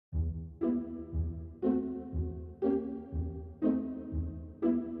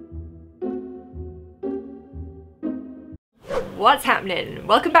What's happening?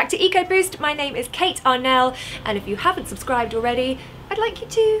 Welcome back to EcoBoost. My name is Kate Arnell, and if you haven't subscribed already, I'd like you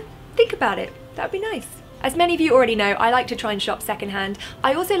to think about it. That would be nice. As many of you already know, I like to try and shop secondhand.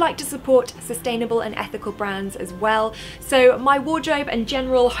 I also like to support sustainable and ethical brands as well. So my wardrobe and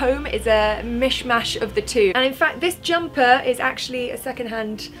general home is a mishmash of the two. And in fact, this jumper is actually a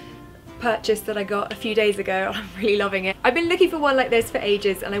secondhand purchase that I got a few days ago. I'm really loving it. I've been looking for one like this for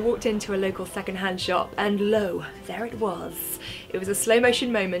ages, and I walked into a local secondhand shop and lo, there it was. It was a slow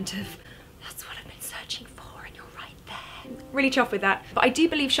motion moment of, that's what I've been searching for and you're right there. Really chuffed with that. But I do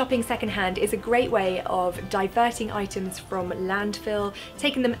believe shopping secondhand is a great way of diverting items from landfill,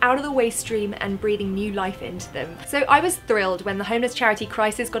 taking them out of the waste stream and breathing new life into them. So I was thrilled when the homeless charity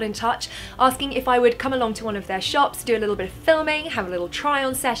Crisis got in touch, asking if I would come along to one of their shops, do a little bit of filming, have a little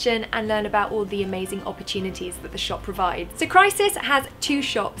try-on session and learn about all the amazing opportunities that the shop provides. So Crisis has two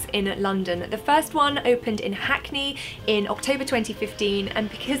shops in London. The first one opened in Hackney in October 2015, and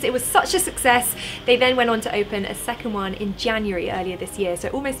because it was such a success, they then went on to open a second one in January earlier this year, so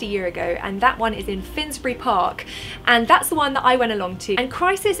almost a year ago, and that one is in Finsbury Park, and that's the one that I went along to. And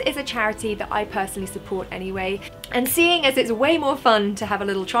Crisis is a charity that I personally support anyway, and seeing as it's way more fun to have a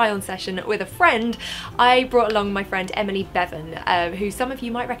little try-on session with a friend, I brought along my friend Emily Bevan, who some of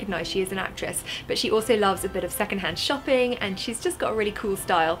you might recognise. She is an actress, but she also loves a bit of secondhand shopping and she's just got a really cool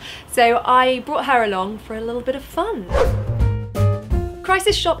style. So I brought her along for a little bit of fun.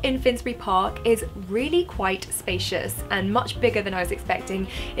 Crisis shop in Finsbury Park is really quite spacious and much bigger than I was expecting.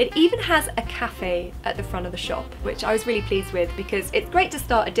 It even has a cafe at the front of the shop, which I was really pleased with because it's great to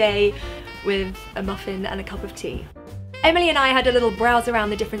start a day with a muffin and a cup of tea. Emily and I had a little browse around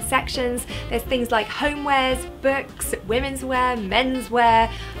the different sections. There's things like homewares, books, women's wear, men's wear,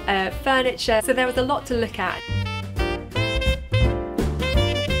 furniture, so there was a lot to look at.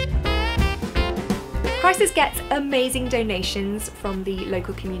 Crisis gets amazing donations from the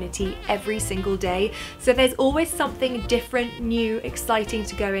local community every single day, so there's always something different, new, exciting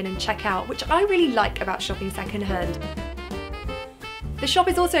to go in and check out, which I really like about shopping secondhand. The shop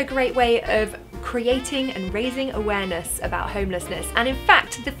is also a great way of creating and raising awareness about homelessness, and in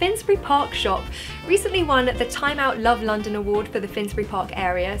fact the Finsbury Park shop recently won the Time Out Love London award for the Finsbury Park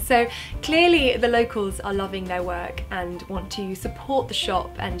area, so clearly the locals are loving their work and want to support the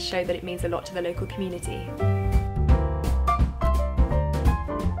shop and show that it means a lot to the local community.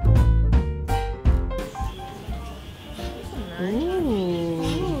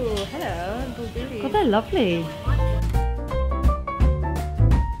 Ooh, hello. God, they're lovely.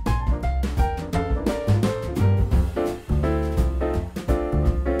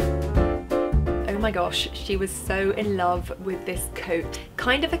 Oh my gosh, she was so in love with this coat.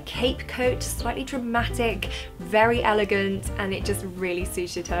 Kind of a cape coat, slightly dramatic, very elegant, and it just really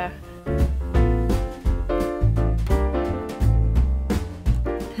suited her.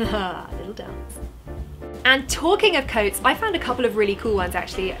 Haha, little dance. And talking of coats, I found a couple of really cool ones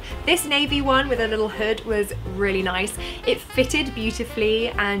actually. This navy one with a little hood was really nice. It fitted beautifully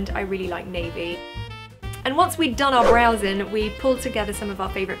and I really like navy. And once we'd done our browsing, we pulled together some of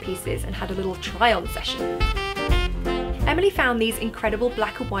our favourite pieces and had a little try-on session. Emily found these incredible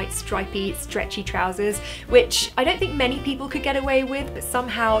black and white stripy, stretchy trousers, which I don't think many people could get away with, but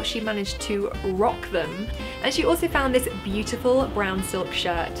somehow she managed to rock them. And she also found this beautiful brown silk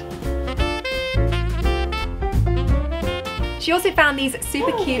shirt. She also found these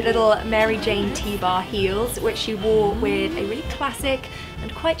super cute little Mary Jane T-bar heels, which she wore with a really classic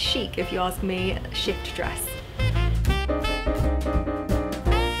and quite chic, if you ask me, shift dress.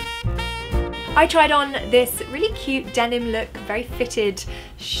 I tried on this really cute denim look, very fitted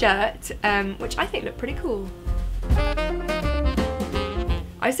shirt, which I think looked pretty cool.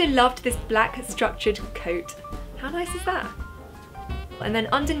 I also loved this black structured coat. How nice is that? And then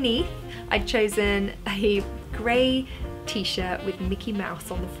underneath, I'd chosen a grey t-shirt with Mickey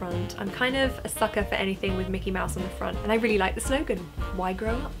Mouse on the front. I'm kind of a sucker for anything with Mickey Mouse on the front, and I really like the slogan, why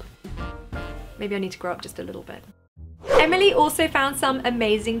grow up? Maybe I need to grow up just a little bit. Emily also found some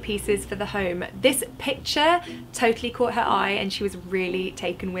amazing pieces for the home. This picture totally caught her eye and she was really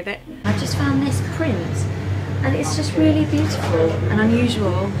taken with it. I just found this print and it's just really beautiful and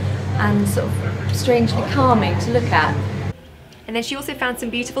unusual and sort of strangely calming to look at. And then she also found some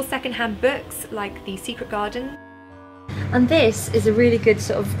beautiful secondhand books like The Secret Garden. And this is a really good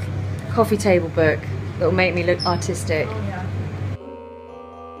sort of coffee table book that will make me look artistic.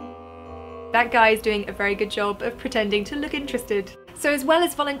 That guy is doing a very good job of pretending to look interested. So as well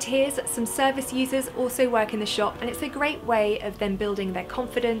as volunteers, some service users also work in the shop, and it's a great way of them building their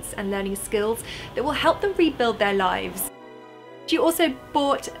confidence and learning skills that will help them rebuild their lives. She also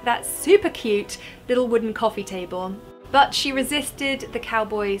bought that super cute little wooden coffee table. But she resisted the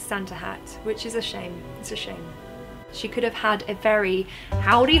cowboy Santa hat, which is a shame. It's a shame. She could have had a very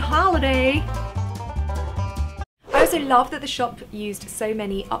howdy holiday. I also love that the shop used so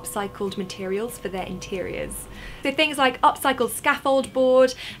many upcycled materials for their interiors. So things like upcycled scaffold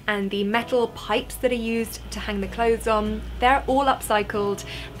board and the metal pipes that are used to hang the clothes on, they're all upcycled,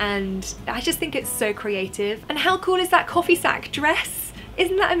 and I just think it's so creative. And how cool is that coffee sack dress?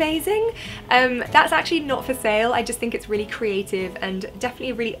 Isn't that amazing? That's actually not for sale. I just think it's really creative and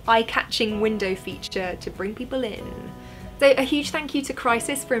definitely a really eye-catching window feature to bring people in. So a huge thank you to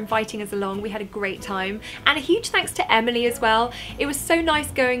Crisis for inviting us along. We had a great time, and a huge thanks to Emily as well. It was so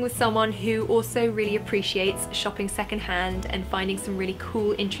nice going with someone who also really appreciates shopping secondhand and finding some really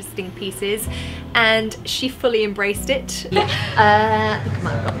cool, interesting pieces, and she fully embraced it. I think I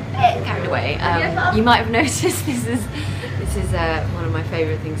might have got a bit carried away. You might have noticed this is one of my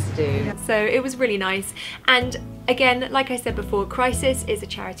favourite things to do. So it was really nice, and again, like I said before, Crisis is a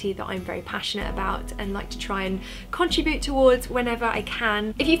charity that I'm very passionate about and like to try and contribute towards whenever I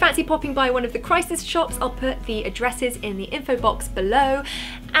can. If you fancy popping by one of the Crisis shops, I'll put the addresses in the info box below,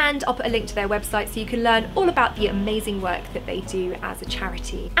 and I'll put a link to their website so you can learn all about the amazing work that they do as a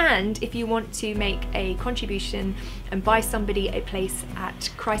charity. And if you want to make a contribution and buy somebody a place at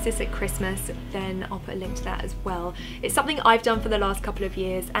Crisis at Christmas, then I'll put a link to that as well. It's something I've done for the last couple of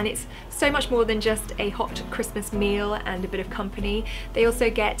years, and it's so much more than just a hot Christmas meal and a bit of company. They also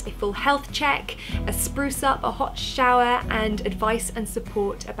get a full health check, a spruce up, a hot shower, and advice and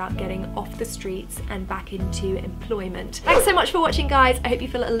support about getting off the streets and back into employment. Thanks so much for watching, guys. I hope you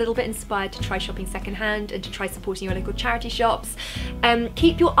feel a little bit inspired to try shopping secondhand and to try supporting your local charity shops.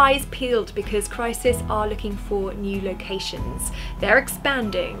 Keep your eyes peeled, because Crisis are looking for new locations. They're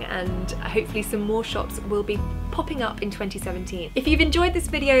expanding, and hopefully some more shops will be popping up in 2017. If you've enjoyed this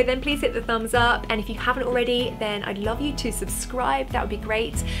video, then please hit the thumbs up, and if you haven't already, then I'd love you to subscribe. That would be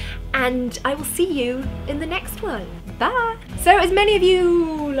great, and I will see you in the next one. Bye! So, as many of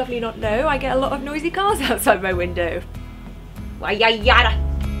you lovely not know, I get a lot of noisy cars outside my window. Why yada.